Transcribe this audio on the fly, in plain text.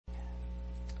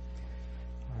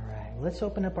Let's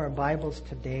open up our Bibles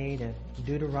today to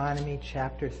Deuteronomy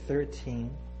chapter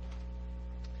 13.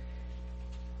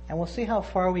 And we'll see how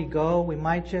far we go. We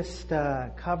might just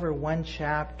cover one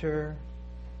chapter.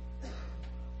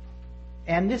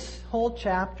 And this whole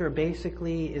chapter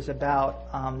basically is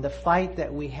about the fight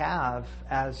that we have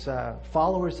as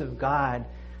followers of God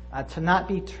to not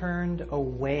be turned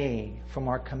away from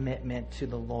our commitment to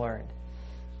the Lord.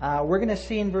 We're going to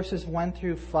see in verses 1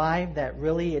 through 5 that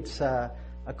really it's a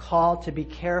call to be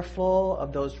careful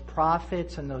of those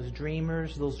prophets and those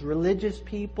dreamers, those religious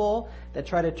people that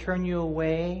try to turn you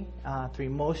away through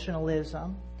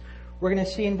emotionalism. We're going to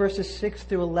see in verses 6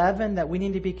 through 11 that we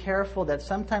need to be careful that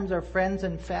sometimes our friends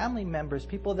and family members,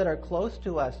 people that are close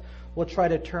to us, will try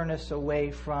to turn us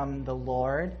away from the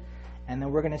Lord. And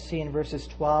then we're going to see in verses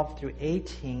 12 through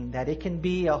 18 that it can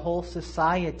be a whole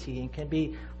society, it can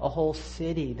be a whole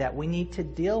city that we need to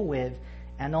deal with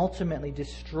and ultimately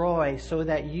destroy so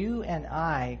that you and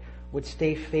I would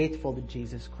stay faithful to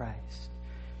Jesus Christ.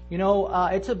 You know,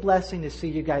 it's a blessing to see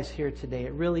you guys here today.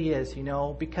 It really is,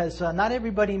 because not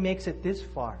everybody makes it this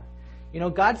far.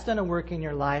 God's done a work in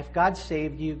your life. God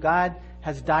saved you. God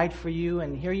has died for you.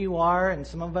 And here you are. And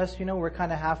some of us, we're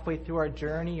kind of halfway through our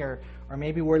journey or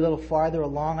maybe we're a little farther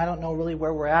along. I don't know really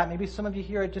where we're at. Maybe some of you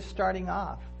here are just starting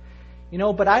off.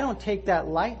 But I don't take that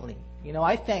lightly.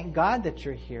 I thank God that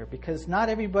you're here because not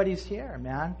everybody's here,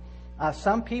 man.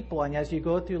 Some people, and as you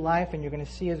go through life and you're going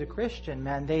to see as a Christian,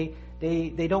 man,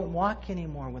 they don't walk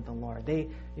anymore with the Lord.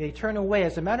 They turn away.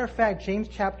 As a matter of fact, James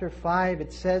chapter 5,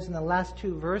 it says in the last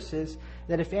 2 verses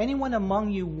that if anyone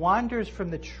among you wanders from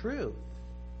the truth,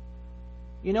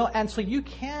 and so you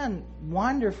can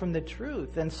wander from the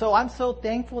truth. And so I'm so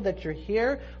thankful that you're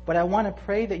here, but I want to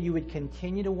pray that you would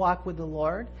continue to walk with the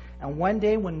Lord. And one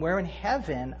day when we're in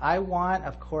heaven, I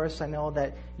know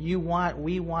that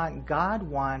God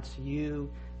wants you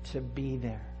to be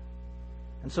there.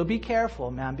 And so be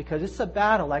careful, man, because it's a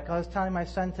battle, like I was telling my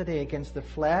son today, against the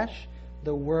flesh,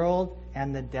 the world,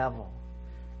 and the devil.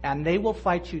 And they will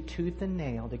fight you tooth and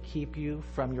nail to keep you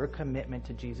from your commitment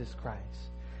to Jesus Christ.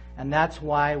 And that's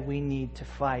why we need to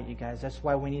fight, you guys. That's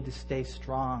why we need to stay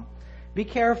strong. Be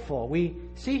careful. We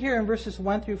see here in verses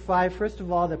 1 through 5, first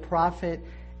of all, the prophet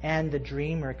and the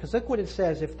dreamer. Because look what it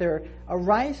says. If there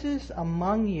arises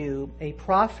among you a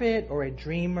prophet or a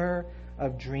dreamer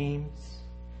of dreams,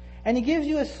 and he gives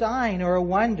you a sign or a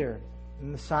wonder,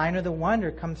 and the sign or the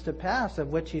wonder comes to pass of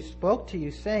which he spoke to you,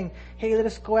 saying, hey, let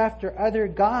us go after other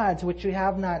gods which you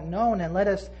have not known, and let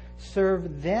us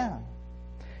serve them.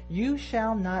 You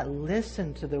shall not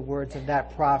listen to the words of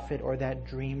that prophet or that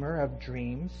dreamer of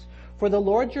dreams, for the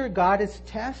Lord your God is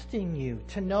testing you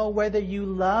to know whether you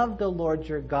love the Lord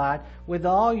your God with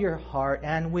all your heart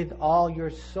and with all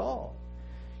your soul.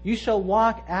 You shall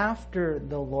walk after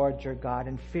the Lord your God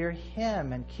and fear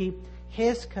Him and keep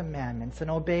His commandments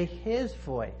and obey His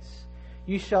voice.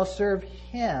 You shall serve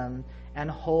Him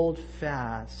and hold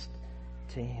fast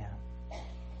to Him.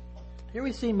 Here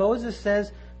we see Moses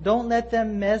says, don't let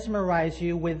them mesmerize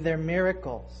you with their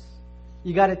miracles.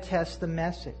 You got to test the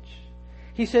message.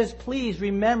 He says, please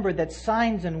remember that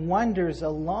signs and wonders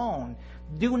alone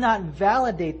do not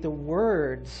validate the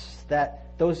words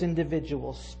that those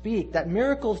individuals speak. That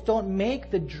miracles don't make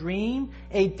the dream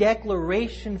a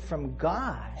declaration from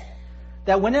God.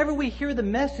 That whenever we hear the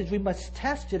message, we must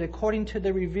test it according to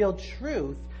the revealed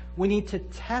truth. We need to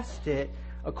test it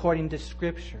according to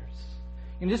Scriptures.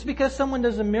 And just because someone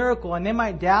does a miracle and they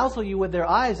might dazzle you with their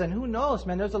eyes, and who knows,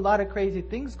 man, there's a lot of crazy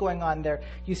things going on there,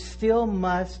 you still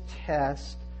must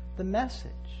test the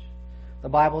message. The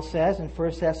Bible says in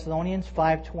 1 Thessalonians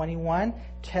 5:21,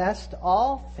 test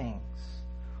all things.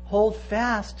 Hold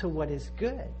fast to what is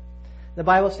good. The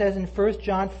Bible says in 1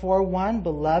 John 4:1,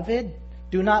 beloved,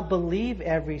 do not believe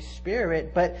every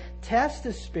spirit, but test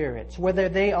the spirits, whether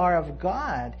they are of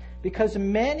God, because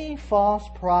many false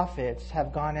prophets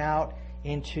have gone out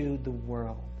into the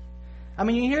world. I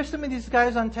mean, you hear some of these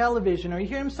guys on television, or you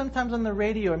hear them sometimes on the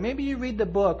radio, or maybe you read the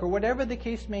book, or whatever the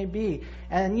case may be,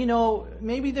 and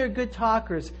maybe they're good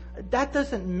talkers. That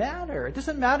doesn't matter. It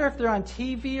doesn't matter if they're on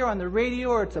TV or on the radio,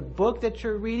 or it's a book that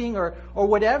you're reading, or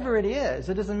whatever it is.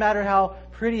 It doesn't matter how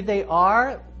pretty they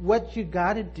are. What you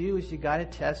got to do is you got to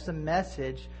test the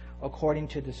message according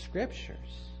to the Scriptures.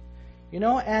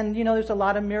 There's a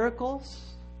lot of miracles,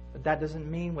 but that doesn't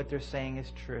mean what they're saying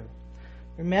is true.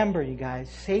 Remember, you guys,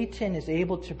 Satan is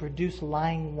able to produce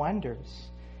lying wonders.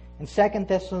 In 2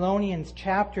 Thessalonians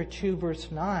chapter 2, verse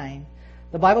 9,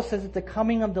 the Bible says that the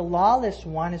coming of the lawless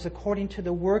one is according to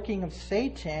the working of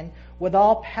Satan with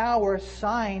all power,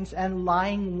 signs, and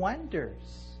lying wonders.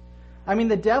 I mean,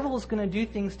 the devil is going to do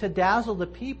things to dazzle the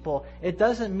people. It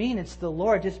doesn't mean it's the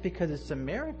Lord just because it's a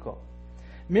miracle.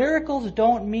 Miracles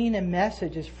don't mean a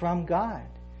message is from God.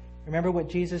 Remember what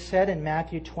Jesus said in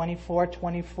Matthew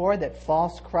 24:24, that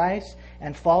false Christs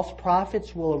and false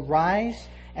prophets will arise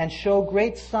and show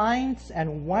great signs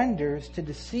and wonders to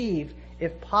deceive,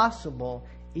 if possible,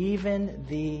 even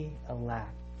the elect.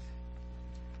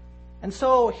 And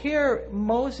so here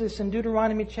Moses in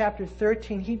Deuteronomy chapter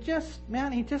 13, he just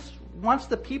wants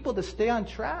the people to stay on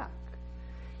track.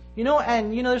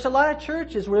 There's a lot of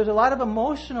churches where there's a lot of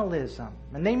emotionalism.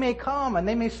 And they may come and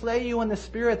they may slay you in the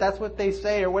spirit. That's what they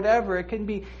say, or whatever. It can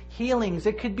be healings.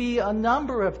 It could be a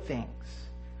number of things.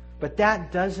 But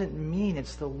that doesn't mean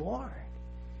it's the Lord.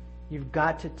 You've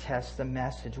got to test the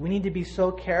message. We need to be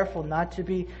so careful not to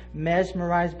be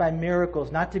mesmerized by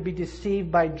miracles, not to be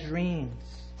deceived by dreams.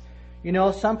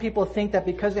 Some people think that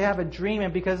because they have a dream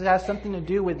and because it has something to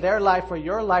do with their life or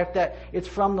your life that it's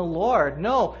from the Lord.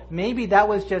 No, maybe that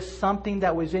was just something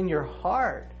that was in your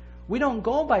heart. We don't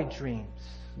go by dreams.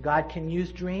 God can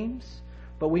use dreams,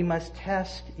 but we must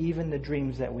test even the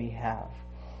dreams that we have.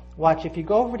 Watch, if you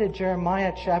go over to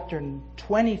Jeremiah chapter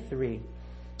 23,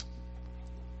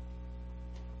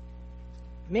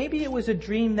 maybe it was a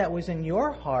dream that was in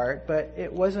your heart, but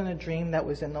it wasn't a dream that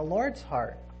was in the Lord's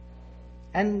heart.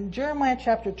 And Jeremiah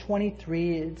chapter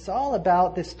 23, it's all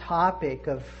about this topic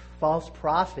of false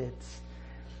prophets.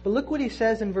 But look what he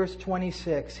says in verse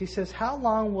 26. He says, "How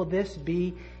long will this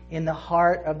be in the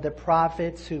heart of the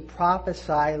prophets who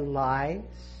prophesy lies?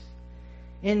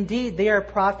 Indeed, they are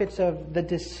prophets of the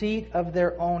deceit of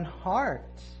their own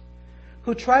hearts,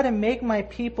 who try to make my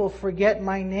people forget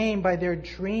my name by their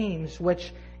dreams,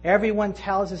 which everyone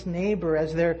tells his neighbor,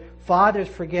 as their fathers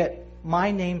forget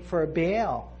my name for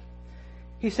Baal."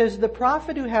 He says, "The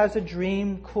prophet who has a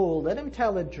dream, cool, let him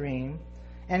tell a dream.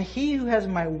 And he who has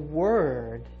my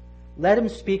word, let him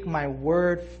speak my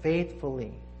word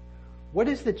faithfully. What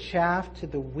is the chaff to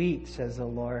the wheat, says the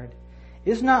Lord?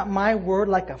 Is not my word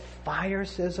like a fire,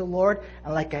 says the Lord,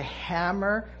 and like a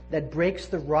hammer that breaks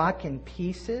the rock in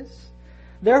pieces?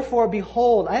 Therefore,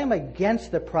 behold, I am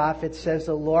against the prophets, says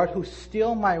the Lord, who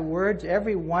steal my words,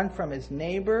 every one from his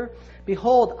neighbor.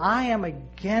 Behold, I am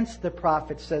against the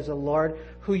prophets, says the Lord,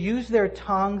 who use their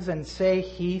tongues and say,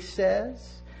 he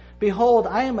says. Behold,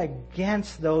 I am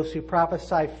against those who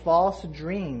prophesy false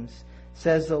dreams,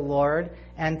 says the Lord,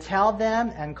 and tell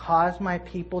them and cause my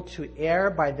people to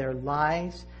err by their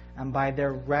lies and by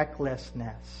their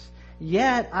recklessness.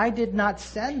 Yet I did not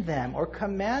send them or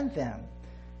command them.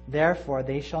 Therefore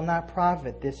they shall not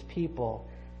profit this people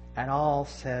at all,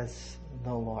 says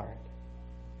the Lord."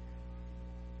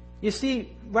 You see,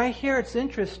 right here it's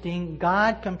interesting.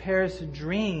 God compares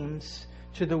dreams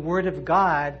to the Word of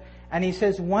God, and He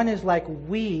says one is like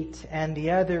wheat and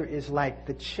the other is like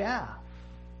the chaff.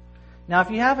 Now,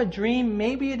 if you have a dream,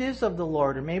 maybe it is of the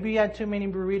Lord, or maybe you had too many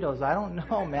burritos. I don't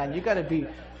know, man. You got to be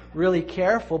really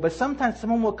careful. But sometimes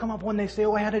someone will come up when they say,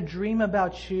 "Oh, I had a dream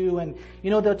about you," and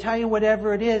they'll tell you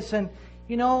whatever it is. And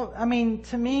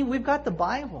to me, we've got the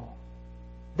Bible.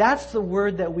 That's the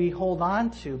word that we hold on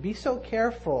to. Be so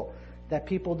careful that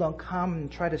people don't come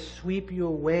and try to sweep you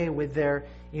away with their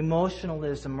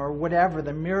emotionalism or whatever,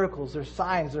 the miracles, their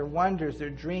signs, their wonders, their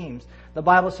dreams. The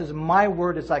Bible says, "My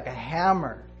word is like a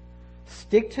hammer."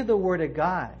 Stick to the Word of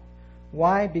God.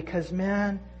 Why? Because,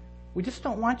 man, we just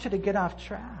don't want you to get off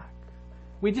track.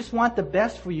 We just want the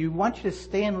best for you. We want you to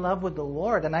stay in love with the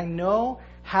Lord. And I know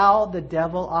how the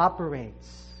devil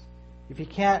operates. If he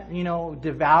can't,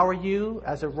 devour you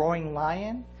as a roaring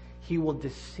lion, he will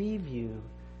deceive you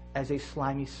as a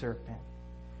slimy serpent.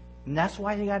 And that's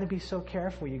why you got to be so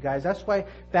careful, you guys. That's why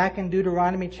back in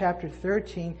Deuteronomy chapter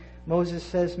 13, Moses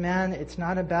says, man, it's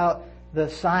not about the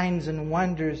signs and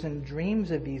wonders and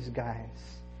dreams of these guys.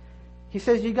 He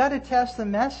says you got to test the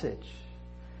message.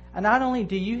 And not only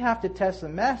do you have to test the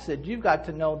message, you've got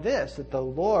to know this, that the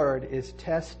Lord is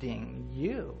testing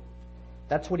you.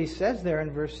 That's what he says there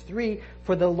in verse 3.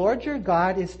 For the Lord your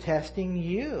God is testing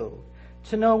you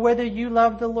to know whether you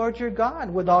love the Lord your God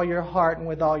with all your heart and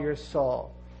with all your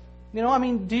soul.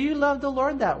 Do you love the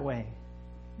Lord that way?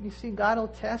 You see, God will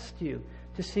test you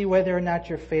to see whether or not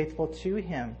you're faithful to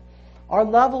Him. Our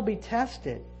love will be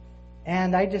tested.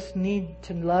 And I just need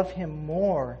to love Him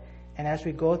more. And as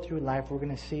we go through life, we're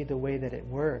going to see the way that it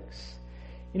works.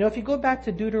 If you go back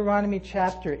to Deuteronomy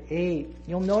chapter 8,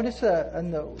 you'll notice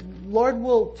the Lord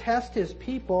will test His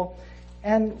people.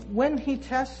 And when He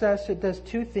tests us, it does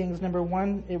two things. Number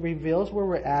one, it reveals where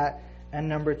we're at. And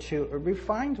number two, it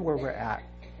refines where we're at.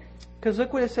 Because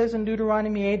look what it says in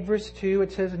Deuteronomy 8 verse 2.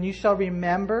 It says, and you shall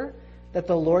remember that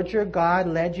the Lord your God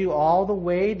led you all the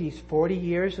way these 40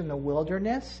 years in the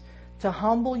wilderness to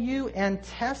humble you and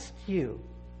test you,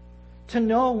 to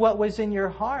know what was in your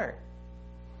heart.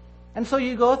 And so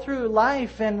you go through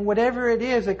life, and whatever it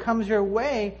is that comes your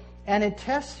way, and it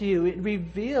tests you. It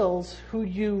reveals who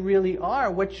you really are,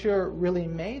 what you're really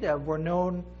made of. We're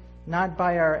known not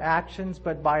by our actions,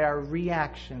 but by our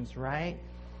reactions, right?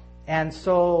 And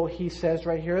so he says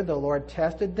right here, the Lord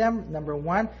tested them, number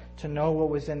one, to know what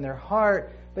was in their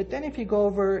heart. But then if you go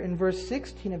over in verse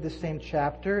 16 of the same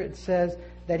chapter, it says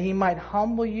that he might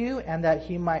humble you and that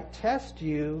he might test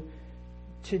you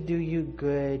to do you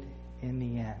good in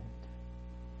the end.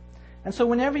 And so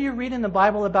whenever you read in the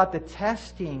Bible about the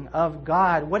testing of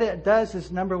God, what it does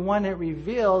is, number one, it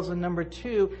reveals, and number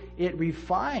two, it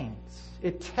refines.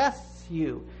 It tests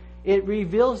you. It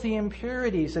reveals the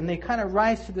impurities, and they kind of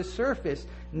rise to the surface.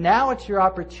 Now it's your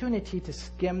opportunity to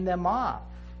skim them off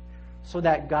so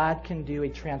that God can do a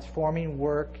transforming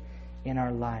work in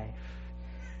our life.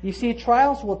 You see,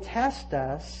 trials will test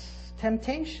us.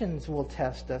 Temptations will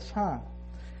test us, huh?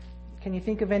 Can you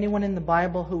think of anyone in the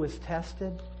Bible who was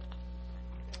tested?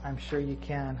 I'm sure you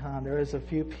can, huh? There is a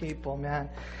few people, man.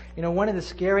 You know, one of the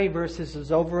scary verses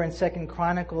is over in 2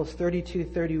 Chronicles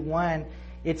 32:31.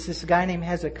 It's this guy named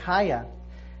Hezekiah.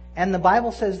 And the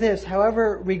Bible says this,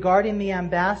 however, regarding the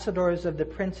ambassadors of the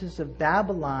princes of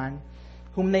Babylon,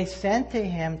 whom they sent to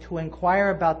him to inquire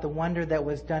about the wonder that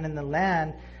was done in the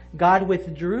land, God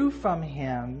withdrew from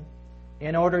him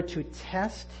in order to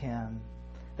test him,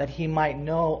 that he might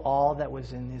know all that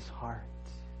was in his heart.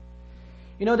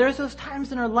 You know, there's those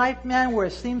times in our life, man, where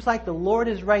it seems like the Lord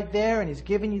is right there and He's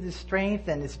giving you the strength,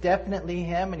 and it's definitely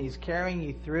Him and He's carrying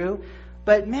you through.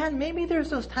 But man, maybe there's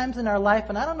those times in our life,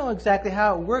 and I don't know exactly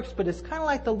how it works, but it's kind of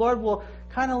like the Lord will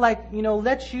kind of like, you know,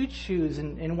 let you choose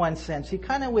in one sense. He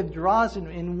kind of withdraws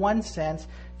in one sense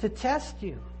to test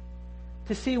you,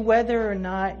 to see whether or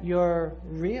not you're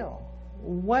real.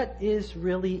 What is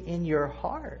really in your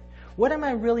heart? What am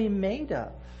I really made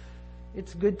of?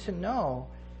 It's good to know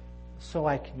so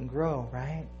I can grow,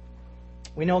 right?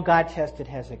 We know God tested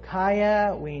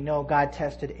Hezekiah. We know God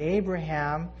tested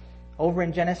Abraham. Over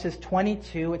in Genesis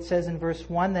 22, it says in verse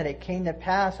 1 that it came to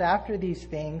pass after these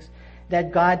things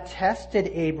that God tested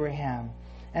Abraham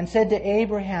and said to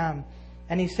Abraham,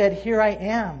 and He said, "Here I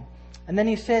am." And then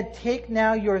He said, "Take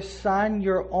now your son,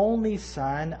 your only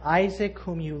son, Isaac,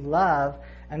 whom you love,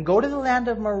 and go to the land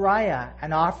of Moriah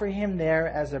and offer him there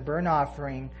as a burnt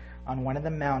offering on one of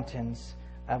the mountains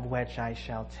of which I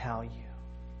shall tell you."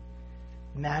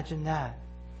 Imagine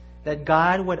that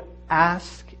God would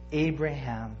ask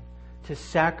Abraham to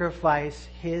sacrifice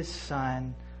his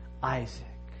son Isaac.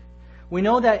 We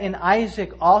know that in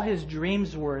Isaac, all his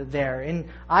dreams were there. In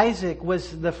Isaac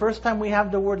was the first time we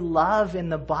have the word love in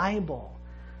the Bible.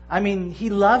 I mean, he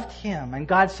loved him, and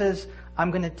God says,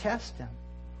 I'm going to test him.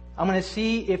 I'm going to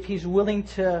see if he's willing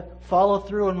to follow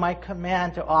through on my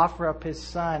command to offer up his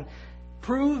son,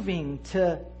 proving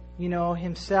to, you know,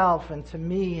 himself and to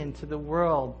me and to the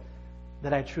world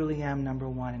that I truly am number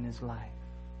one in his life.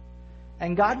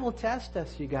 And God will test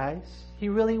us, you guys. He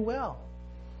really will.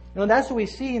 You know, that's what we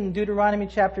see in Deuteronomy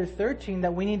chapter 13,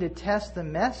 that we need to test the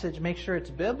message, make sure it's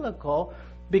biblical,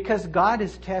 because God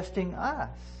is testing us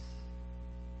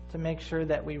to make sure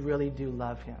that we really do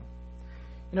love Him.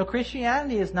 You know,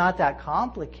 Christianity is not that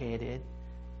complicated.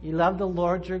 You love the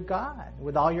Lord your God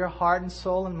with all your heart and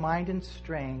soul and mind and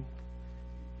strength,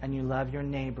 and you love your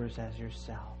neighbors as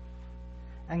yourself.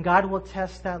 And God will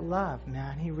test that love,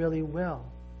 man. He really will.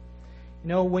 You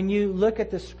know, when you look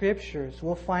at the Scriptures,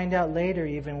 we'll find out later,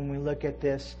 even when we look at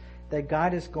this, that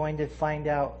God is going to find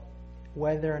out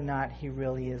whether or not He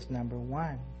really is number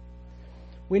one.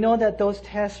 We know that those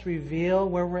tests reveal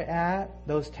where we're at.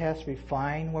 Those tests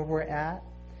refine where we're at.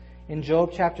 In Job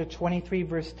chapter 23,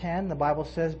 verse 10, the Bible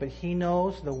says, "But He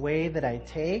knows the way that I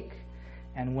take,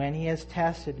 and when He has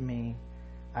tested me,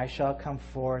 I shall come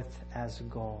forth as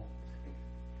gold."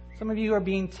 Some of you are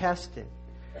being tested.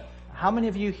 How many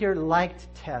of you here liked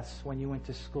tests when you went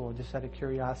to school, just out of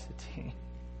curiosity?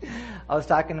 I was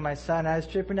talking to my son. I was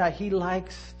tripping out. He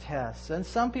likes tests. And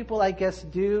some people, I guess,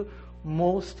 do.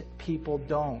 Most people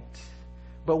don't.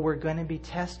 But we're going to be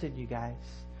tested, you guys,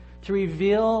 to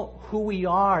reveal who we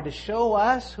are, to show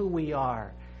us who we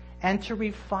are, and to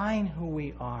refine who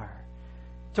we are.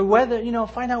 To whether, you know,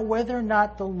 find out whether or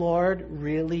not the Lord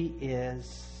really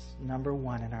is number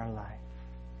one in our life.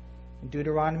 In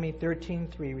Deuteronomy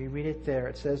 13:3, we read it there.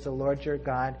 It says, "The Lord your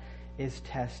God is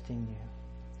testing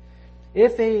you."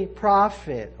 If a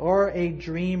prophet or a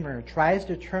dreamer tries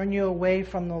to turn you away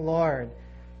from the Lord,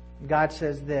 God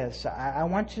says this. I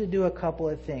want you to do a couple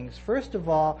of things. First of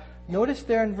all, notice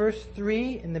there in verse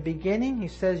 3, in the beginning, he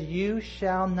says, you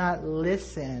shall not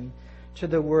listen to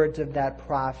the words of that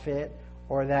prophet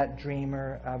or that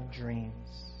dreamer of dreams.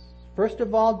 First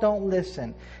of all, don't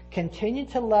listen. Continue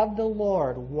to love the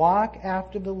Lord. Walk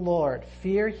after the Lord.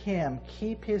 Fear Him.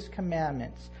 Keep His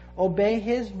commandments. Obey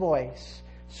His voice.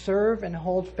 Serve and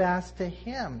hold fast to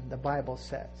Him, the Bible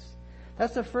says.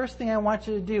 That's the first thing I want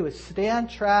you to do, is stay on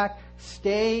track,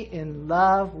 stay in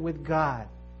love with God.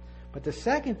 But the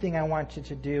second thing I want you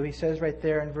to do, he says right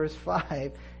there in verse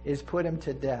 5, is put him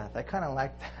to death. I kind of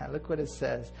like that. Look what it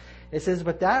says. It says,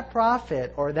 but that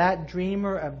prophet or that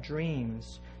dreamer of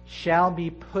dreams shall be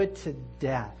put to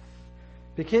death,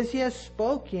 because he has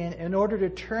spoken in order to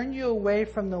turn you away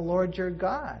from the Lord your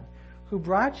God, who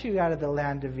brought you out of the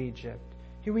land of Egypt.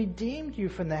 He redeemed you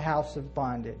from the house of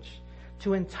bondage,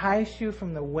 to entice you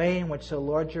from the way in which the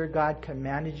Lord your God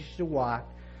commanded you to walk,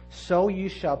 so you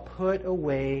shall put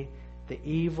away the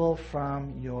evil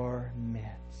from your midst.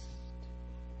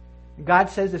 God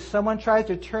says if someone tries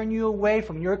to turn you away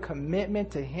from your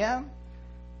commitment to Him,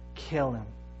 kill him.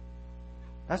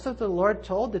 That's what the Lord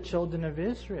told the children of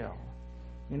Israel.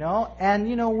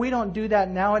 And we don't do that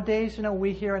nowadays.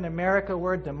 We here in America,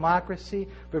 we're a democracy.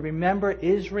 But remember,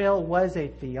 Israel was a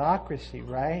theocracy,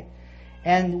 right?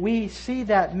 And we see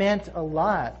that meant a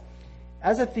lot.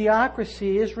 As a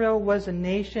theocracy, Israel was a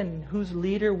nation whose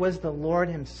leader was the Lord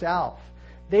Himself.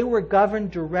 They were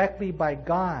governed directly by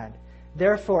God.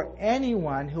 Therefore,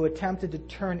 anyone who attempted to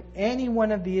turn any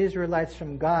one of the Israelites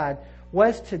from God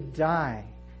was to die,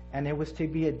 and it was to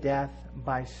be a death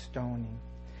by stoning.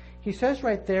 He says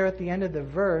right there at the end of the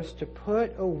verse, to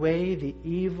put away the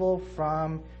evil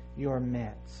from your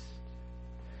midst.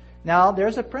 Now,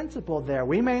 there's a principle there.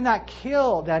 We may not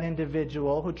kill that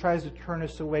individual who tries to turn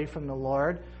us away from the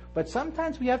Lord, but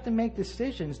sometimes we have to make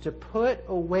decisions to put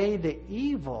away the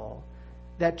evil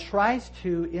that tries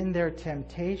to, in their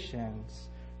temptations,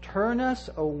 turn us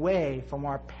away from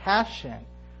our passion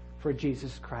for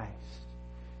Jesus Christ.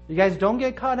 You guys, don't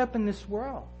get caught up in this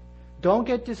world. Don't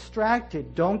get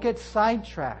distracted. Don't get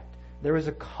sidetracked. There is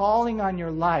a calling on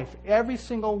your life. Every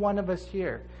single one of us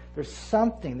here. There's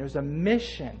a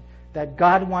mission that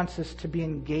God wants us to be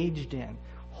engaged in,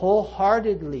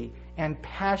 wholeheartedly and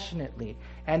passionately.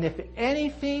 And if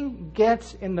anything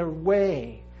gets in the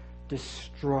way,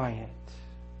 destroy it.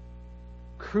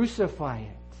 Crucify it.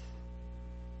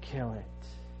 Kill it.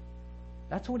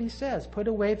 That's what he says. Put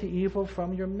away the evil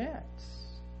from your midst.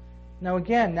 Now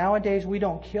again, nowadays we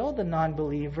don't kill the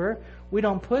non-believer. We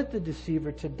don't put the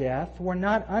deceiver to death. We're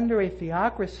not under a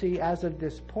theocracy as of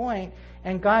this point.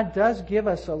 And God does give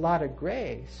us a lot of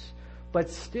grace. But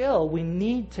still, we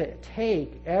need to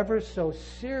take ever so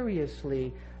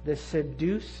seriously the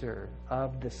seducer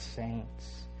of the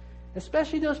saints.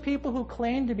 Especially those people who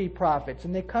claim to be prophets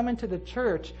and they come into the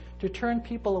church to turn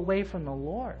people away from the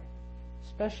Lord.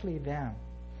 Especially them.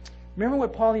 Remember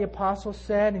what Paul the Apostle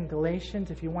said in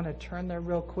Galatians, if you want to turn there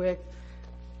real quick.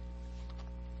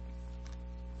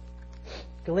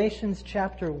 Galatians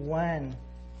chapter 1.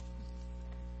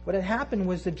 What had happened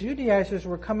was the Judaizers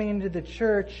were coming into the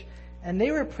church and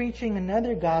they were preaching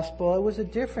another gospel. It was a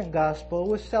different gospel. It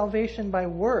was salvation by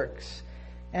works.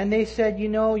 And they said, you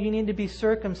need to be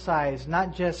circumcised,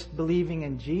 not just believing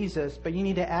in Jesus, but you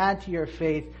need to add to your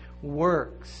faith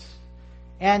works.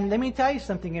 And let me tell you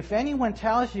something. If anyone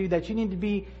tells you that you need to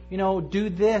be, do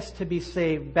this to be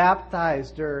saved,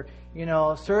 baptized or,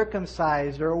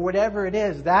 circumcised or whatever it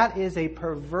is, that is a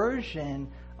perversion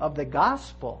of the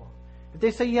gospel. If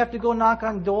they say you have to go knock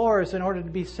on doors in order to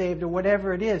be saved or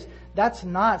whatever it is, that's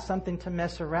not something to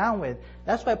mess around with.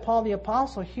 That's why Paul the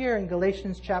Apostle here in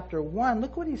Galatians chapter 1,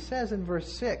 look what he says in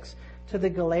verse 6 to the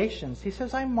Galatians. He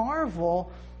says, I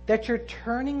marvel that you're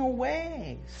turning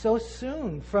away so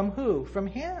soon from who? From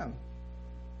Him.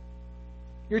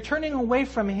 You're turning away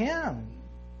from Him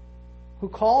who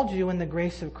called you in the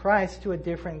grace of Christ to a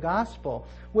different gospel,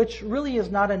 which really is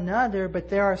not another, but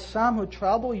there are some who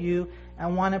trouble you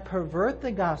and want to pervert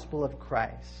the gospel of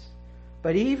Christ.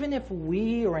 But even if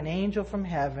we or an angel from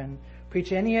heaven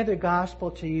preach any other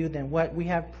gospel to you than what we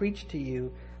have preached to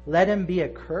you, let him be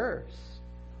accursed.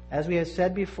 As we have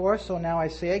said before, so now I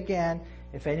say again,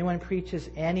 if anyone preaches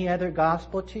any other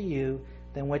gospel to you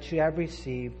than what you have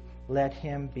received, let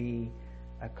him be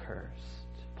accursed.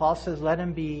 Paul says, let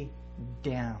him be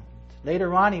damned.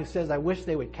 Later on he says, I wish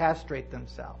they would castrate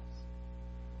themselves.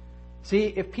 See,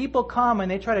 if people come and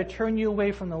they try to turn you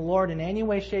away from the Lord in any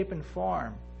way, shape, and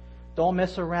form, don't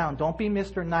mess around. Don't be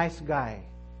Mr. Nice Guy.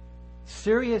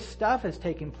 Serious stuff is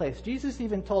taking place. Jesus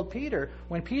even told Peter,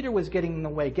 when Peter was getting in the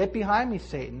way, "Get behind me,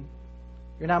 Satan.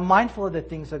 You're not mindful of the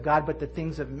things of God, but the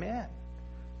things of men."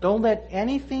 Don't let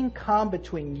anything come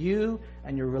between you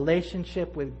and your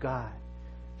relationship with God.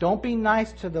 Don't be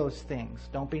nice to those things.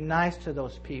 Don't be nice to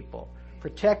those people.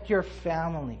 Protect your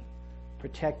family.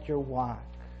 Protect your walk.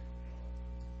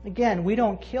 Again, we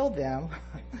don't kill them.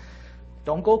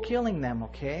 Don't go killing them,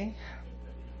 okay?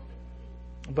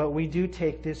 But we do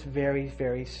take this very,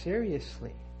 very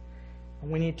seriously.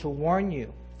 And we need to warn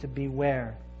you to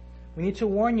beware. We need to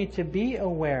warn you to be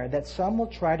aware that some will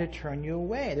try to turn you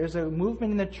away. There's a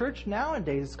movement in the church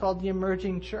nowadays. It's called the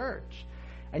emerging church.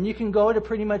 And you can go to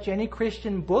pretty much any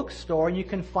Christian bookstore and you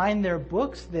can find their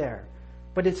books there.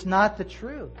 But it's not the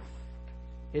truth.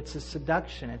 It's a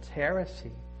seduction. It's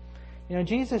heresy. You know,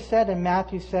 Jesus said in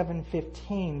Matthew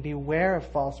 7:15, "Beware of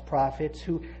false prophets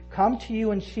who come to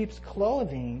you in sheep's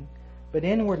clothing, but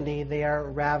inwardly they are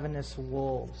ravenous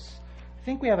wolves." I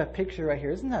think we have a picture right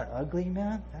here. Isn't that ugly,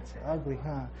 man? That's ugly,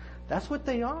 huh? That's what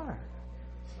they are.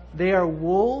 They are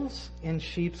wolves in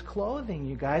sheep's clothing,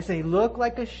 you guys. They look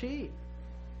like a sheep.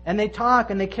 And they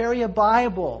talk and they carry a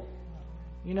Bible,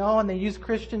 you know, and they use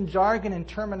Christian jargon and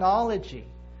terminology.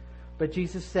 But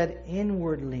Jesus said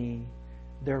inwardly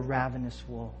they're ravenous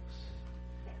wolves.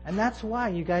 And that's why,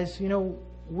 you guys, you know,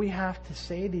 we have to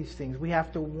say these things. We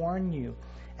have to warn you.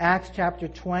 Acts chapter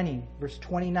 20, verse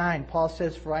 29, Paul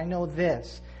says, "For I know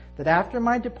this, that after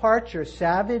my departure,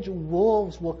 savage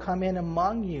wolves will come in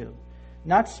among you,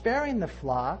 not sparing the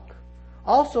flock.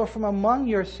 Also from among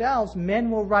yourselves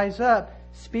men will rise up,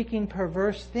 speaking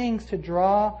perverse things to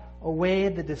draw away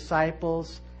the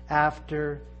disciples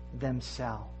after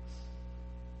themselves."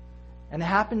 And it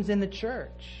happens in the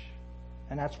church.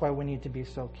 And that's why we need to be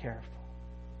so careful.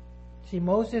 See,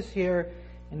 Moses here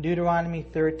in Deuteronomy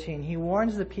 13, he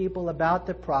warns the people about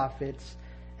the prophets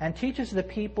and teaches the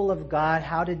people of God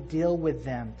how to deal with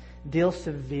them, deal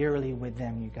severely with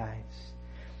them, you guys.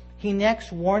 He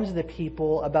next warns the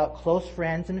people about close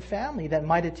friends and family that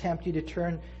might attempt to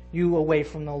turn you away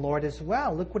from the Lord as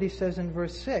well. Look what he says in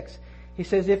verse 6. He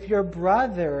says, "If your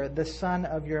brother, the son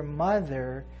of your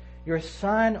mother, your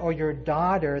son or your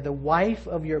daughter, the wife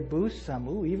of your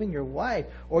bosom," even your wife,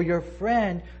 "or your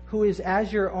friend who is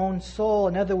as your own soul,"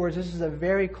 in other words, this is a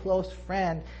very close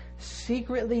friend,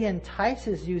 "secretly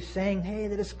entices you, saying, 'Hey,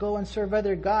 let us go and serve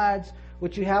other gods,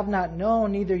 which you have not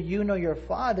known, neither you nor your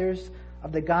fathers,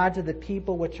 of the gods of the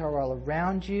people which are all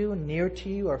around you, near to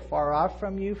you or far off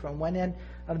from you, from one end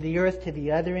of the earth to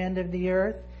the other end of the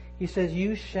earth.'" He says,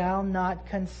 "You shall not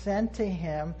consent to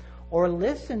him or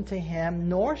listen to him,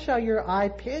 nor shall your eye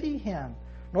pity him,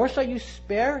 nor shall you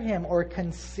spare him or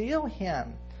conceal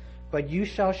him, but you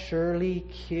shall surely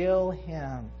kill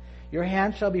him. Your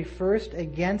hand shall be first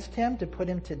against him to put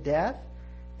him to death,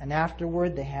 and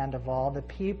afterward the hand of all the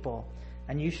people.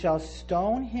 And you shall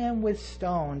stone him with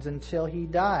stones until he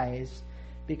dies,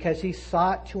 because he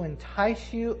sought to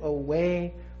entice you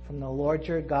away from the Lord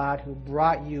your God, who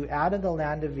brought you out of the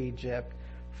land of Egypt,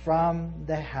 from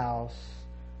the house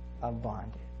of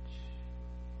bondage."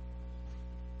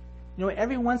 You know,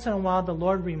 every once in a while the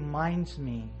Lord reminds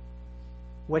me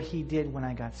what he did when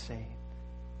I got saved.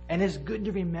 And it's good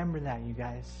to remember that, you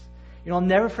guys. You know, I'll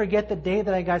never forget the day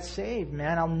that I got saved,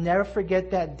 man. I'll never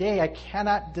forget that day. I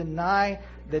cannot deny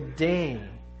the day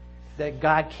that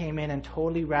God came in and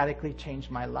totally radically changed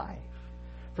my life.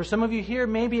 For some of you here,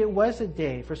 maybe it was a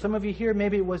day. For some of you here,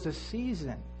 maybe it was a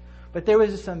season. But there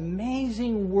was this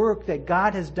amazing work that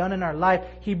God has done in our life.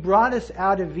 He brought us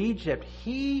out of Egypt.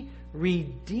 He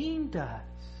redeemed us.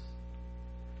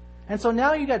 And so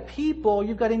now you've got people,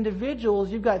 you've got individuals,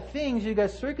 you've got things, you've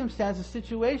got circumstances,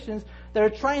 situations that are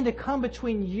trying to come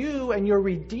between you and your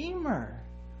Redeemer,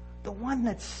 the one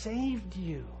that saved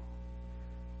you.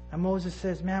 And Moses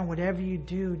says, man, whatever you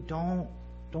do, don't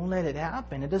let it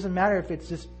happen. It doesn't matter if it's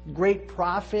this great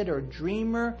prophet or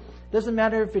dreamer. It doesn't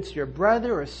matter if it's your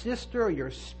brother or sister or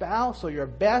your spouse or your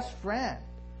best friend.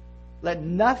 Let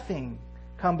nothing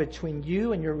come between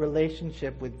you and your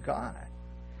relationship with God.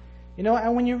 You know,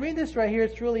 and when you read this right here,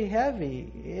 it's really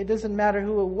heavy. It doesn't matter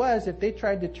who it was. If they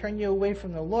tried to turn you away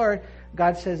from the Lord,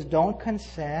 God says, don't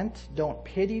consent, don't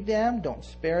pity them, don't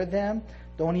spare them,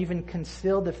 don't even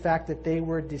conceal the fact that they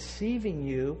were deceiving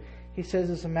you. He says,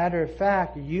 as a matter of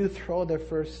fact, you throw the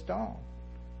first stone.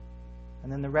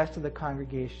 And then the rest of the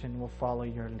congregation will follow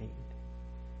your lead.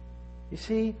 You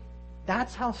see,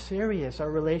 that's how serious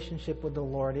our relationship with the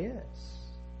Lord is.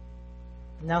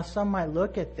 Now, some might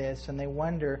look at this and they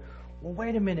wonder, well,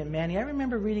 wait a minute, Manny. I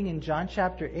remember reading in John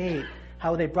chapter 8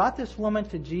 how they brought this woman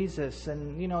to Jesus,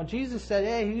 and Jesus said,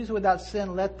 hey, who's without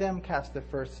sin, let them cast the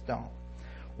first stone.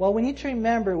 Well, we need to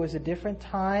remember it was a different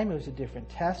time, it was a different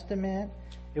testament,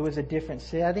 it was a different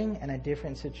setting and a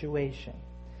different situation.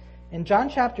 In John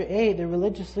chapter 8, the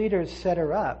religious leaders set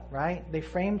her up, right? They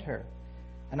framed her.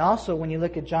 And also, when you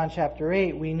look at John chapter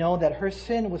 8, we know that her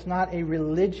sin was not a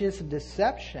religious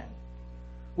deception,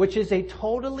 which is a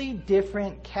totally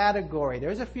different category.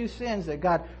 There's a few sins that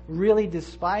God really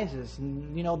despises.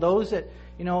 And, those that,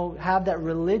 have that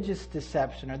religious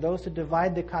deception, or those that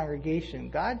divide the congregation.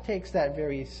 God takes that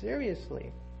very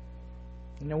seriously.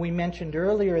 We mentioned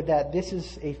earlier that this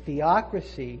is a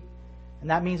theocracy, and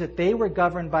that means that they were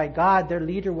governed by God. Their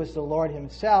leader was the Lord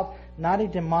Himself, not a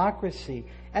democracy.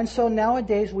 And so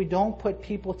nowadays we don't put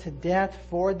people to death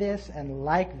for this and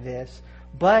like this,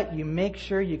 but you make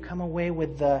sure you come away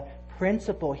with the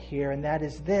principle here, and that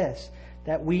is this,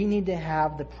 that we need to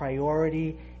have the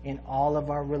priority in all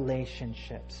of our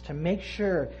relationships, to make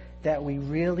sure that we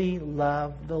really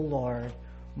love the Lord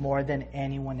more than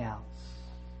anyone else.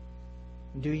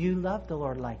 Do you love the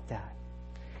Lord like that?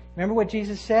 Remember what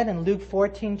Jesus said in Luke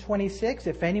 14:26,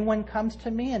 if anyone comes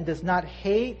to me and does not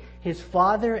hate his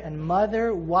father and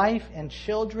mother, wife and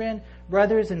children,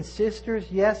 brothers and sisters,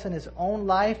 yes, and his own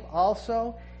life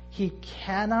also, he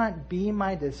cannot be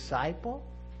my disciple.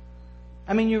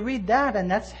 I mean, you read that and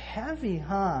that's heavy,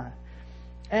 huh?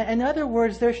 In other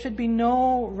words, there should be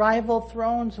no rival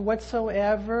thrones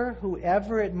whatsoever,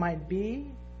 whoever it might be.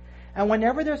 And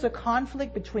whenever there's a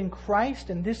conflict between Christ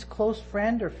and this close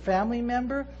friend or family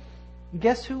member,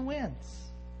 guess who wins?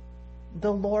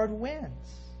 The Lord wins.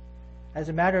 As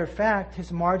a matter of fact,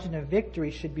 His margin of victory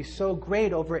should be so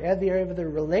great over every area of the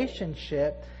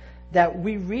relationship that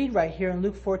we read right here in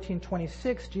Luke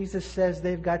 14:26, Jesus says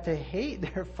they've got to hate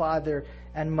their father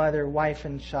and mother, wife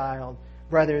and child,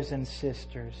 brothers and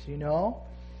sisters,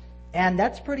 And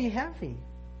that's pretty heavy.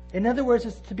 In other words,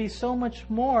 it's to be so much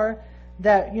more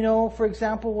that, for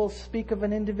example, we'll speak of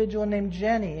an individual named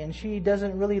Jenny, and she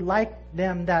doesn't really like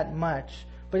them that much.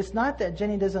 But it's not that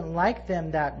Jenny doesn't like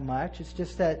them that much. It's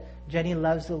just that Jenny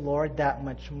loves the Lord that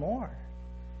much more.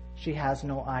 She has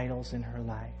no idols in her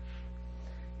life.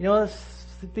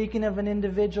 Speaking of an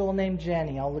individual named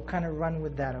Jenny, I'll kind of run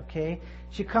with that, okay?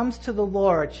 She comes to the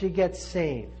Lord. She gets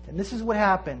saved. And this is what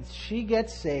happens. She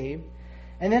gets saved,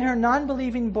 and then her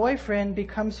non-believing boyfriend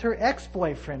becomes her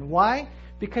ex-boyfriend. Why?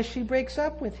 Because she breaks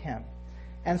up with him.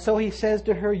 And so he says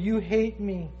to her, you hate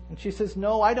me. And she says,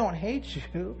 no, I don't hate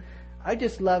you. I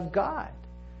just love God.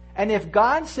 And if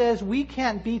God says we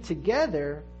can't be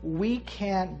together, we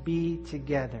can't be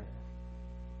together.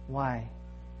 Why?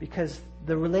 Because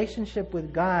the relationship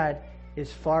with God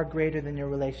is far greater than your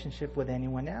relationship with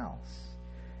anyone else.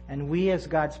 And we as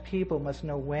God's people must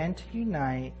know when to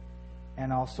unite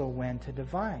and also when to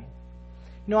divide.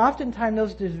 Oftentimes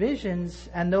those divisions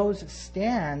and those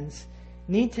stands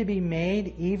need to be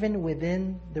made even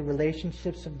within the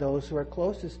relationships of those who are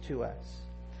closest to us.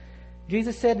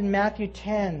 Jesus said in Matthew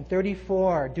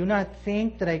 10:34, do not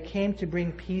think that I came to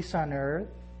bring peace on earth.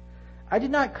 I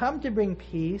did not come to bring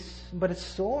peace, but a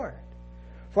sword.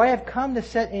 For I have come to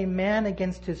set a man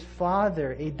against his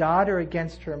father, a daughter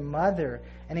against her mother,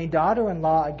 and a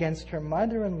daughter-in-law against her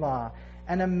mother-in-law.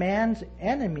 And a man's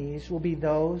enemies will be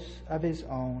those of his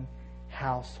own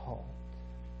household.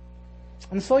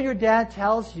 And so your dad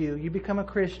tells you, you become a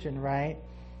Christian, right?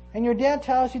 And your dad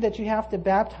tells you that you have to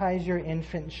baptize your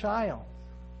infant child.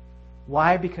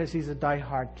 Why? Because he's a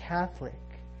diehard Catholic.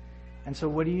 And so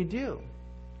what do?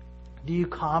 Do you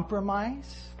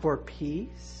compromise for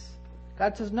peace?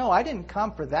 God says, no, I didn't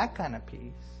come for that kind of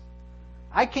peace.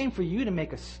 I came for you to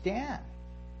make a stand.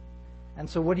 And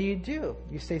so what do?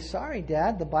 You say, sorry,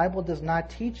 Dad, the Bible does not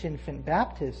teach infant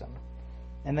baptism.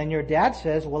 And then your dad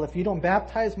says, well, if you don't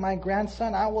baptize my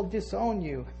grandson, I will disown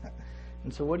you.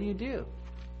 And so what do?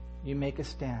 You make a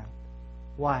stand.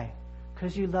 Why?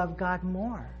 Because you love God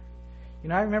more.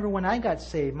 I remember when I got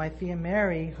saved, my Thea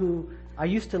Mary, who I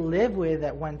used to live with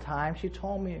at one time, she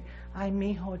told me, ay,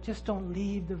 mijo, just don't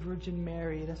leave the Virgin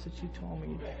Mary. That's what she told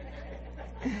me.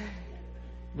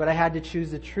 But I had to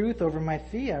choose the truth over my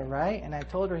Thea, right? And I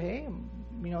told her, hey,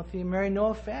 Thea Mary, no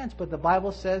offense, but the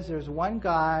Bible says there's one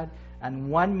God and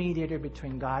one mediator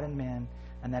between God and men,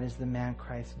 and that is the man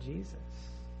Christ Jesus.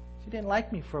 She didn't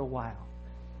like me for a while.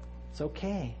 It's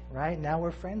okay, right? Now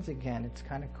we're friends again. It's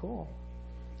kind of cool.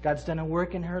 God's done a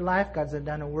work in her life. God's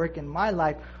done a work in my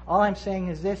life. All I'm saying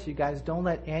is this, you guys, don't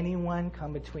let anyone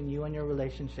come between you and your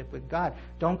relationship with God.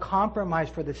 Don't compromise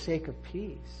for the sake of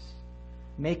peace.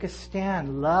 Make a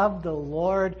stand. Love the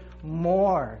Lord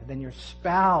more than your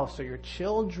spouse or your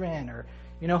children or,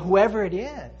 whoever it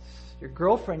is. your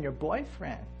girlfriend, your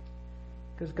boyfriend,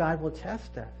 because God will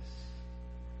test us.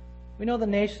 We know the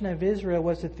nation of Israel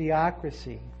was a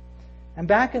theocracy. And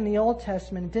back in the Old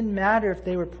Testament, it didn't matter if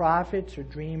they were prophets or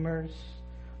dreamers,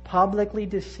 publicly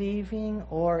deceiving,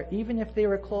 or even if they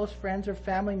were close friends or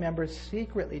family members,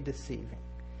 secretly deceiving.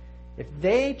 If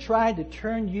they tried to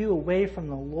turn you away from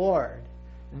the Lord,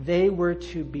 they were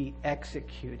to be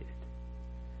executed.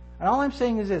 And all I'm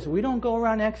saying is this, we don't go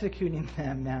around executing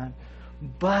them, man.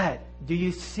 But do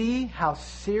you see how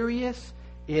serious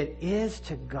it is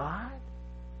to God?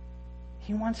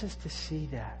 He wants us to see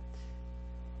that.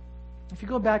 If you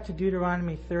go back to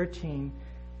Deuteronomy 13,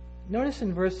 notice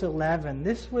in verse 11,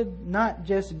 this would not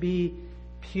just be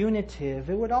punitive,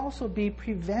 it would also be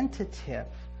preventative.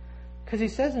 Because he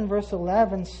says in verse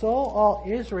 11, so all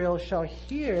Israel shall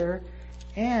hear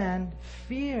and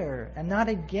fear, and not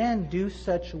again do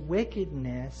such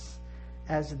wickedness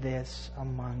as this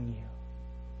among you.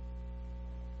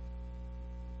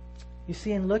 You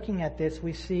see, in looking at this,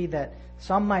 we see that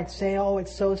some might say, oh,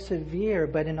 it's so severe,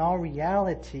 but in all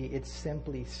reality, it's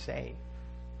simply safe.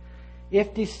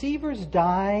 If deceivers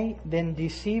die, then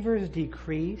deceivers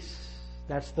decrease.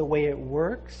 That's the way it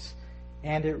works,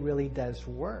 and it really does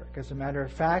work. As a matter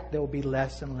of fact, there will be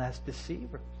less and less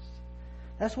deceivers.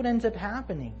 That's what ends up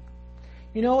happening.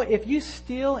 You know, if you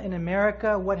steal in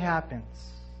America, what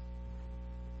happens?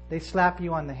 They slap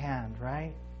you on the hand,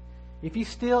 right? If you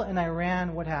steal in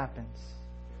Iran, what happens?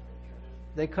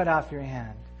 They cut off your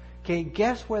hand. Okay,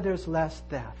 guess where there's less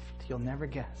theft? You'll never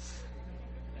guess.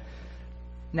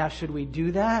 Now, should we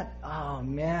do that? Oh,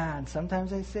 man,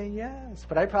 sometimes I say yes,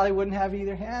 but I probably wouldn't have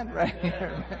either hand right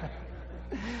here.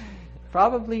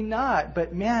 Probably not,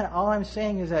 but man, all I'm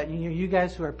saying is that you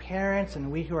guys who are parents and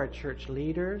we who are church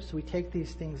leaders, we take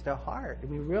these things to heart.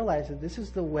 We realize that this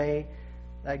is the way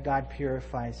that God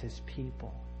purifies His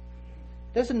people.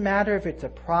 It doesn't matter if it's a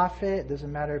prophet, it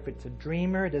doesn't matter if it's a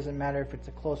dreamer, it doesn't matter if it's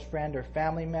a close friend or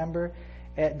family member.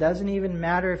 It doesn't even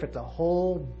matter if it's a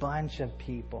whole bunch of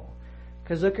people.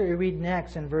 Because look what we read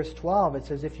next in verse 12. It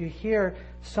says, if you hear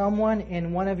someone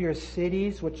in one of your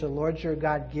cities, which the Lord your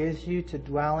God gives you to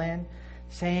dwell in,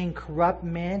 saying, corrupt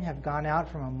men have gone out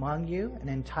from among you and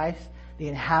enticed the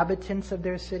inhabitants of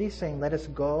their city, saying, let us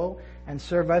go and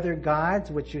serve other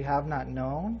gods which you have not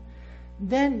known,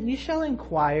 then you shall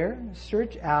inquire,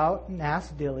 search out, and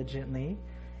ask diligently.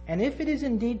 And if it is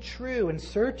indeed true and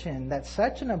certain that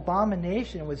such an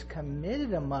abomination was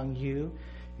committed among you,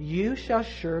 you shall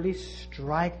surely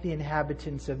strike the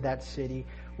inhabitants of that city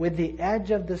with the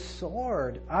edge of the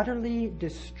sword, utterly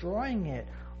destroying it,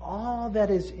 all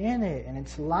that is in it, and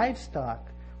its livestock,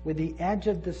 with the edge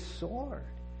of the sword.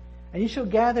 And you shall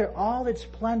gather all its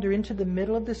plunder into the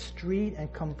middle of the street,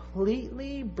 and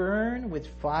completely burn with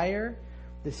fire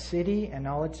the city and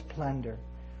all its plunder.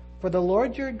 For the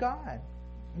Lord your God,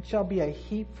 it shall be a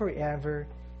heap forever,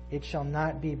 it shall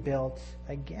not be built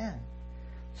again.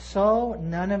 So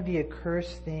none of the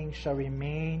accursed things shall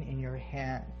remain in your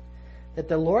hand, that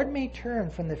the Lord may turn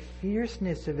from the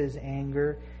fierceness of His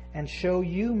anger and show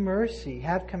you mercy,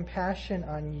 have compassion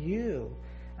on you,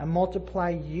 and multiply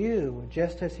you,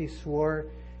 just as He swore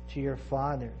to your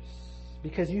fathers.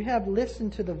 Because you have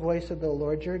listened to the voice of the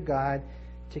Lord your God,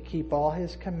 to keep all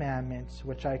His commandments,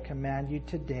 which I command you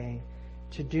today,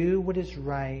 to do what is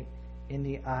right in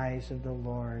the eyes of the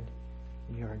Lord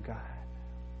your God.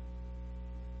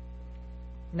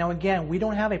 Now again, we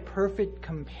don't have a perfect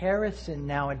comparison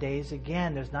nowadays.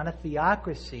 Again, there's not a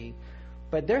theocracy.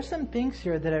 But there's some things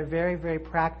here that are very, very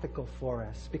practical for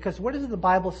us. Because what does the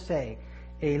Bible say?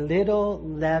 A little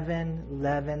leaven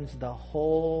leavens the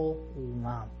whole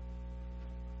lump.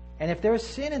 And if there's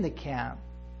sin in the camp,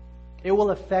 it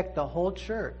will affect the whole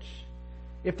church.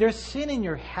 If there's sin in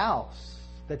your house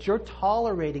that you're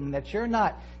tolerating, that you're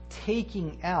not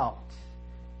taking out,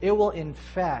 it will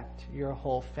infect your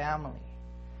whole family.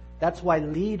 That's why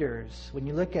leaders, when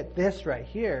you look at this right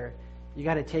here, you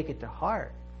got to take it to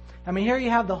heart. I mean, here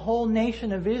you have the whole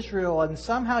nation of Israel, and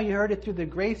somehow you heard it through the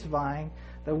grapevine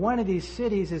that one of these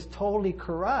cities is totally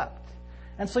corrupt.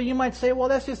 And so you might say, well,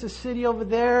 that's just a city over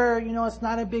there, it's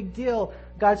not a big deal.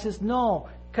 God says, no,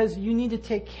 because you need to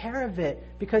take care of it.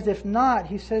 Because if not,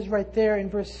 He says right there in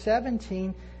verse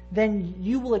 17, then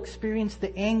you will experience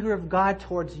the anger of God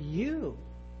towards you.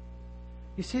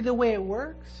 You see the way it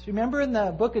works? Remember in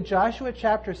the book of Joshua,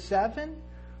 chapter 7,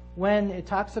 when it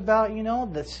talks about,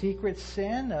 the secret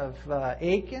sin of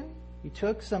Achan? He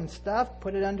took some stuff,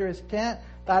 put it under his tent,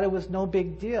 thought it was no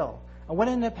big deal. And what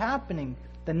ended up happening?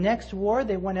 The next war,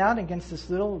 they went out against this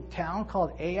little town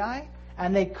called Ai,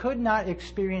 and they could not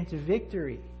experience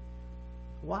victory.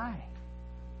 Why?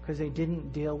 Because they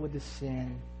didn't deal with the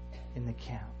sin in the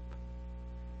camp.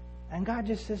 And God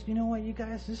just says, you know what, you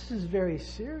guys, this is very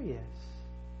serious.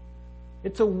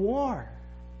 It's a war.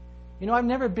 You know, I've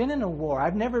never been in a war.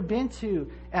 I've never been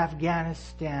to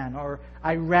Afghanistan or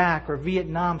Iraq or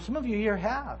Vietnam. Some of you here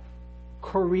have.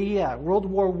 Korea, World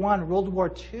War I, World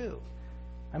War II.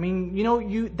 I mean, you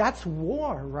know, that's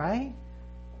war, right?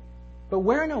 But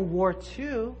we're in a war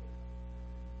too.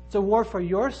 It's a war for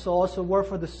your soul. It's a war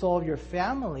for the soul of your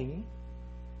family.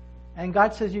 And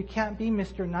God says you can't be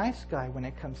Mr. Nice Guy when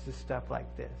it comes to stuff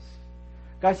like this.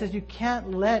 God says you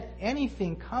can't let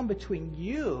anything come between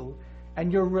you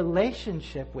and your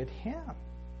relationship with Him.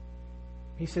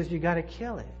 He says you got to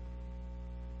kill it,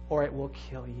 or it will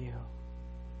kill you.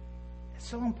 It's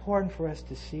so important for us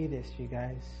to see this, you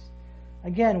guys.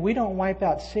 Again, we don't wipe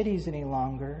out cities any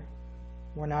longer.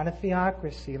 We're not a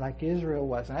theocracy like Israel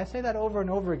was. And I say that over and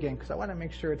over again because I want to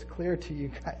make sure it's clear to you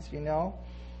guys, you know.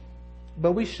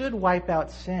 But we should wipe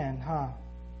out sin, huh?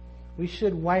 We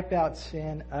should wipe out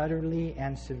sin utterly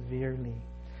and severely.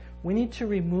 We need to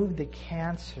remove the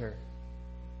cancer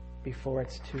before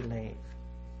it's too late.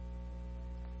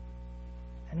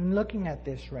 And in looking at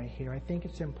this right here, I think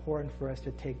it's important for us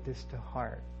to take this to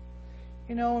heart.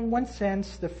 You know, in one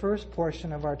sense, the first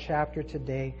portion of our chapter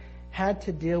today had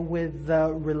to deal with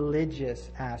the religious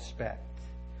aspect.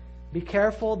 Be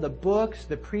careful, the books,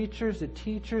 the preachers, the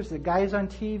teachers, the guys on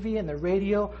TV and the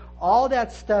radio, all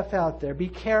that stuff out there. Be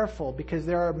careful, because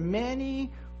there are many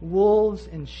wolves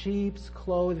in sheep's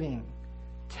clothing.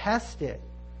 Test it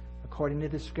according to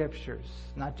the Scriptures.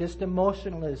 Not just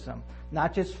emotionalism,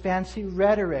 not just fancy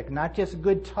rhetoric, not just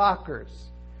good talkers.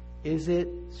 Is it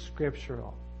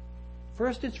scriptural?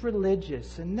 First it's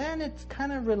religious, and then it's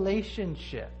kind of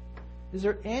relationship. Is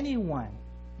there anyone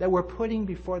that we're putting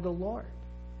before the Lord?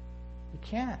 You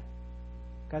can't.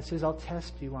 God says, I'll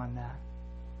test you on that.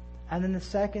 And then the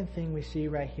second thing we see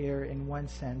right here, in one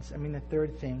sense, the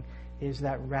third thing, is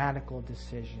that radical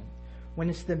decision. When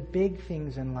it's the big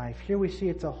things in life, here we see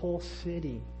it's a whole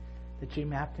city that you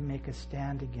have to make a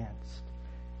stand against.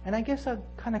 And I guess I'll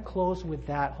kind of close with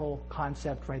that whole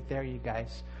concept right there, you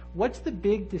guys. What's the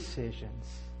big decisions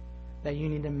that you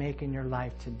need to make in your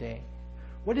life today?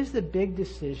 What is the big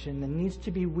decision that needs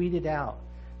to be weeded out,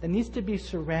 that needs to be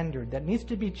surrendered, that needs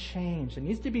to be changed, that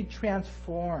needs to be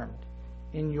transformed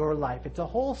in your life? It's a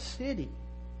whole city,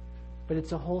 but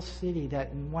it's a whole city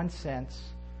that in one sense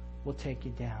will take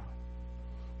you down.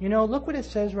 You know, look what it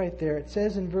says right there. It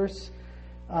says in verse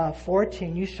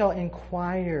 14, you shall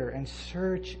inquire and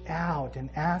search out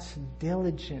and ask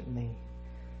diligently.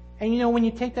 And you know, when you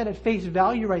take that at face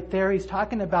value right there, he's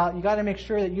talking about you got to make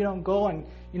sure that you don't go and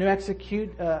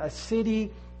execute a city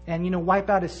and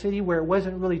wipe out a city where it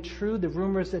wasn't really true. The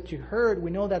rumors that you heard, we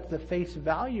know that's the face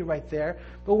value right there.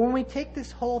 But when we take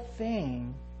this whole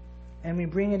thing and we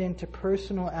bring it into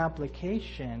personal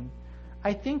application,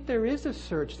 I think there is a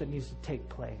search that needs to take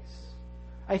place.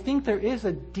 I think there is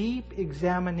a deep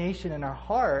examination in our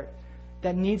heart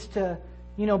that needs to,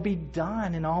 be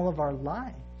done in all of our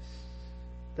lives.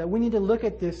 That we need to look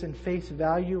at this in face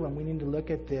value, and we need to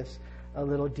look at this a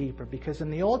little deeper. Because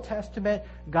in the Old Testament,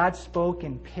 God spoke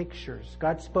in pictures.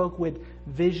 God spoke with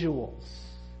visuals.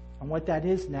 And what that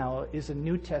is now is a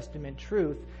New Testament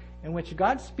truth in which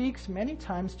God speaks many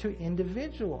times to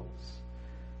individuals.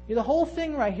 The whole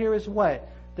thing right here is what?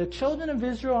 The children of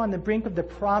Israel on the brink of the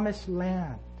promised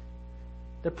land.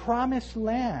 The promised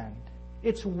land.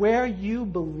 It's where you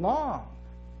belong.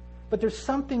 But there's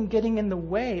something getting in the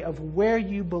way of where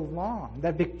you belong.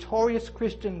 That victorious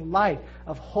Christian life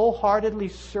of wholeheartedly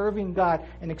serving God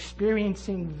and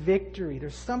experiencing victory.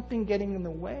 There's something getting in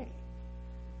the way.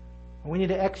 And we need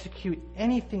to execute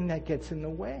anything that gets in the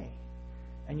way.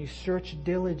 And you search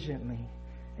diligently.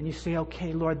 And you say,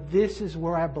 okay, Lord, this is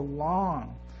where I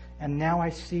belong. And now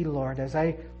I see, Lord, as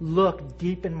I look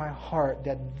deep in my heart,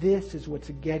 that this is what's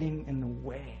getting in the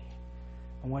way.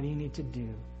 And what do you need to do?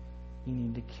 You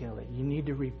need to kill it. You need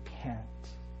to repent.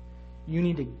 You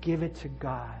need to give it to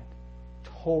God.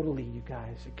 Totally, you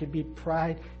guys. It could be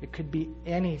pride. It could be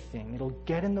anything. It'll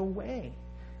get in the way.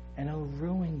 And it'll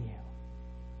ruin you.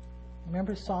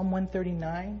 Remember Psalm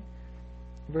 139?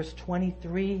 Verse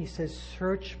 23, he says,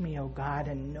 search me, O God,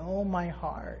 and know my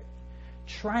heart.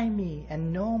 Try me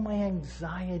and know my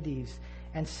anxieties,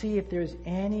 and see if there's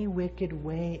any wicked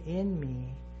way in me,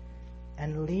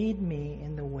 and lead me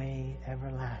in the way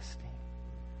everlasting.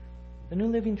 The New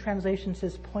Living Translation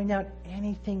says, point out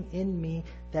anything in me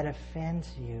that offends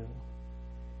you,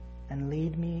 and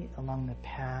lead me along the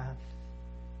path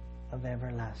of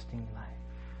everlasting life.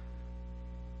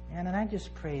 And I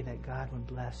just pray that God would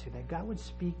bless you, that God would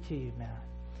speak to you, man.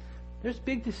 There's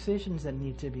big decisions that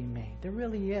need to be made. There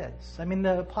really is. I mean,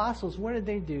 the apostles, what did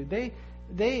they do?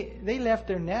 They left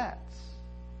their nets.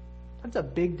 That's a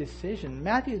big decision.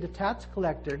 Matthew, the tax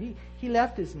collector, he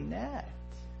left his net.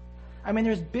 I mean,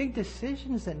 there's big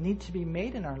decisions that need to be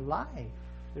made in our life.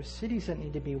 There's cities that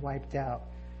need to be wiped out.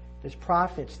 There's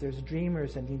prophets, there's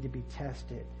dreamers that need to be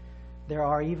tested. There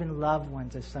are even loved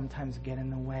ones that sometimes get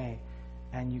in the way,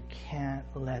 and you can't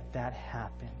let that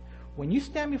happen. When you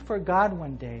stand before God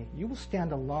one day, you will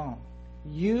stand alone.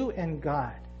 You and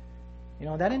God. You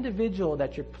know, that individual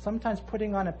that you're sometimes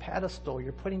putting on a pedestal,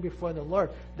 you're putting before the Lord,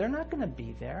 they're not going to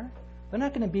be there. They're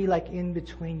not going to be like in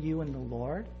between you and the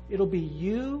Lord. It'll be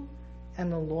you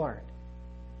and the Lord.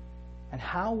 And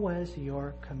how was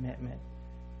your commitment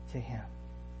to Him?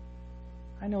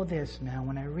 I know this now.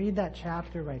 When I read that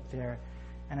chapter right there,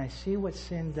 and I see what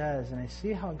sin does, and I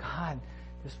see how God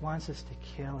just wants us to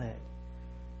kill it,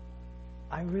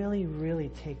 I really, really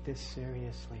take this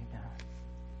seriously now.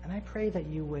 And I pray that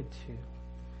you would too.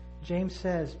 James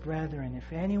says, brethren,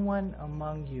 if anyone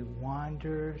among you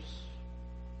wanders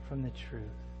from the truth,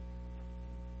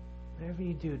 whatever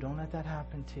you do, don't let that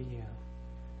happen to you.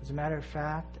 As a matter of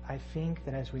fact, I think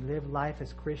that as we live life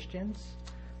as Christians,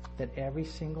 that every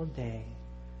single day,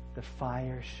 the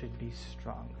fire should be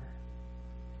stronger.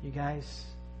 You guys,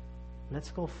 let's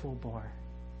go full bore.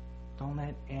 Don't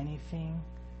let anything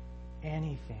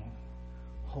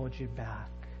hold you back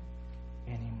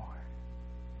anymore.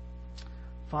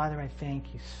 Father, I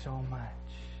thank you so much,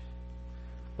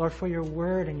 Lord, for your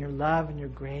word and your love and your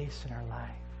grace in our life.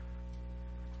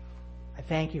 I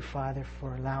thank you, Father,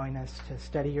 for allowing us to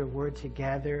study your word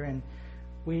together. And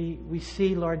we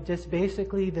see, Lord, just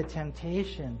basically the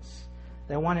temptations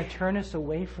that want to turn us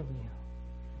away from you.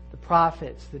 The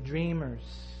prophets, the dreamers,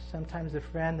 sometimes the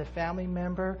friend, the family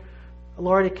member.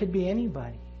 Lord, it could be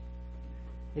anybody.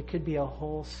 It could be a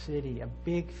whole city, a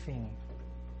big thing.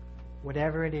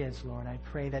 Whatever it is, Lord, I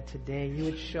pray that today you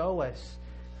would show us,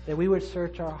 that we would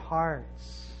search our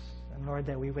hearts, and Lord,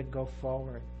 that we would go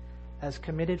forward as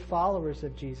committed followers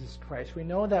of Jesus Christ. We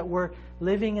know that we're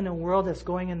living in a world that's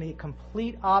going in the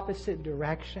complete opposite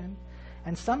direction.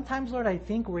 And sometimes, Lord, I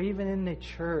think we're even in the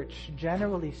church,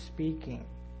 generally speaking,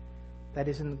 that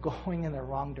is going in the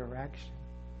wrong direction.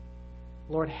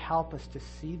 Lord, help us to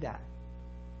see that.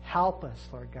 Help us,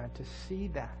 Lord God, to see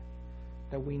that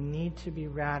we need to be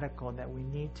radical, that we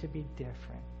need to be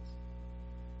different.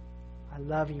 I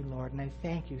love you, Lord, and I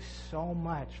thank you so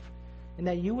much, and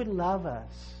that you would love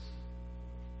us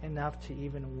enough to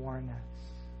even warn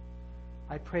us.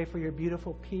 I pray for your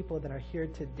beautiful people that are here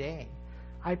today.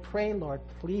 I pray, Lord,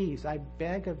 please, I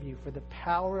beg of you for the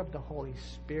power of the Holy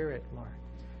Spirit, Lord,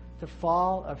 to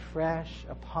fall afresh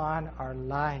upon our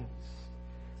lives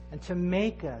and to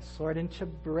make us, Lord, and to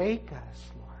break us,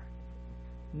 Lord,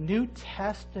 New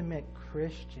Testament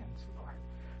Christians, Lord,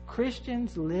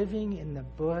 Christians living in the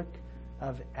book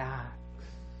of Acts.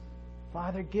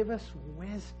 Father, give us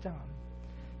wisdom.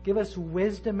 Give us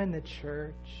wisdom in the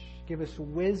church. Give us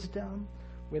wisdom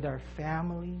with our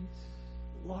families.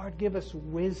 Lord, give us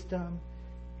wisdom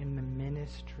in the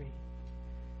ministry.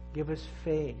 Give us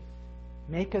faith.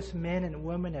 Make us men and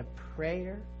women of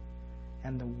prayer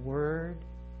and the word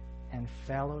and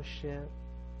fellowship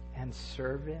and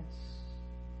service.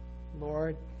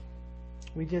 Lord,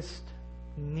 we just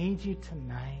need you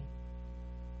tonight.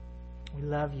 We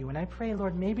love you. And I pray,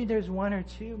 Lord, maybe there's one or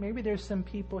two, maybe there's some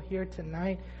people here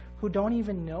tonight who don't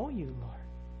even know you, Lord.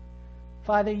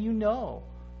 Father, you know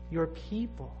your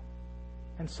people.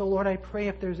 And so, Lord, I pray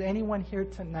if there's anyone here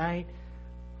tonight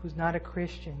who's not a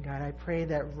Christian, God, I pray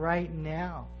that right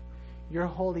now your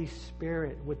Holy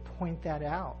Spirit would point that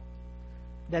out,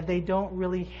 that they don't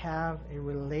really have a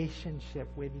relationship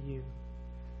with you.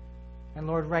 And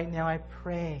Lord, right now I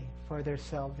pray for their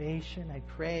salvation. I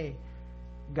pray,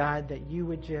 God, that you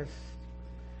would just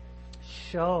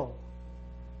show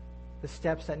the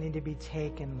steps that need to be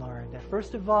taken, Lord. That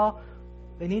first of all,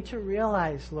 they need to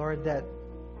realize, Lord, that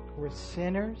we're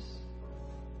sinners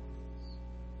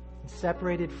and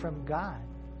separated from God.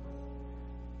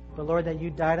 But Lord, that you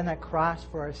died on that cross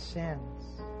for our sins.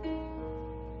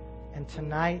 And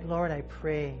tonight, Lord, I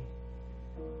pray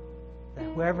that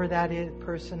whoever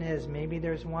person is, maybe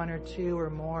there's one or two or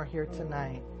more here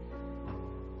tonight,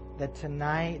 that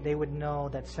tonight they would know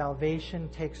that salvation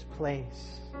takes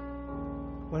place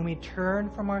when we turn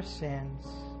from our sins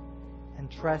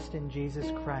and trust in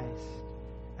Jesus Christ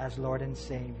as Lord and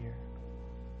Savior.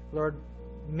 Lord,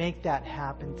 make that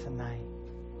happen tonight.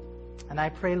 And I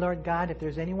pray, Lord God, if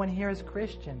there's anyone here as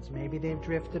Christians, maybe they've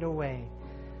drifted away,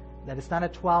 that it's not a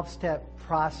 12-step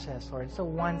process, Lord. It's a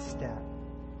one-step.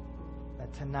 That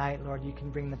that tonight, Lord, you can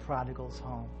bring the prodigals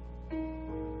home.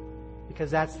 Because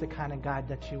that's the kind of God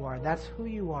that you are. That's who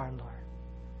you are,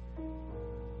 Lord.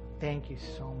 Thank you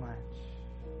so much.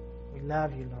 We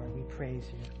love you, Lord. We praise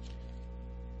you.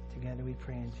 Together we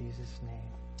pray in Jesus'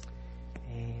 name.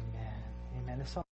 Amen. Amen.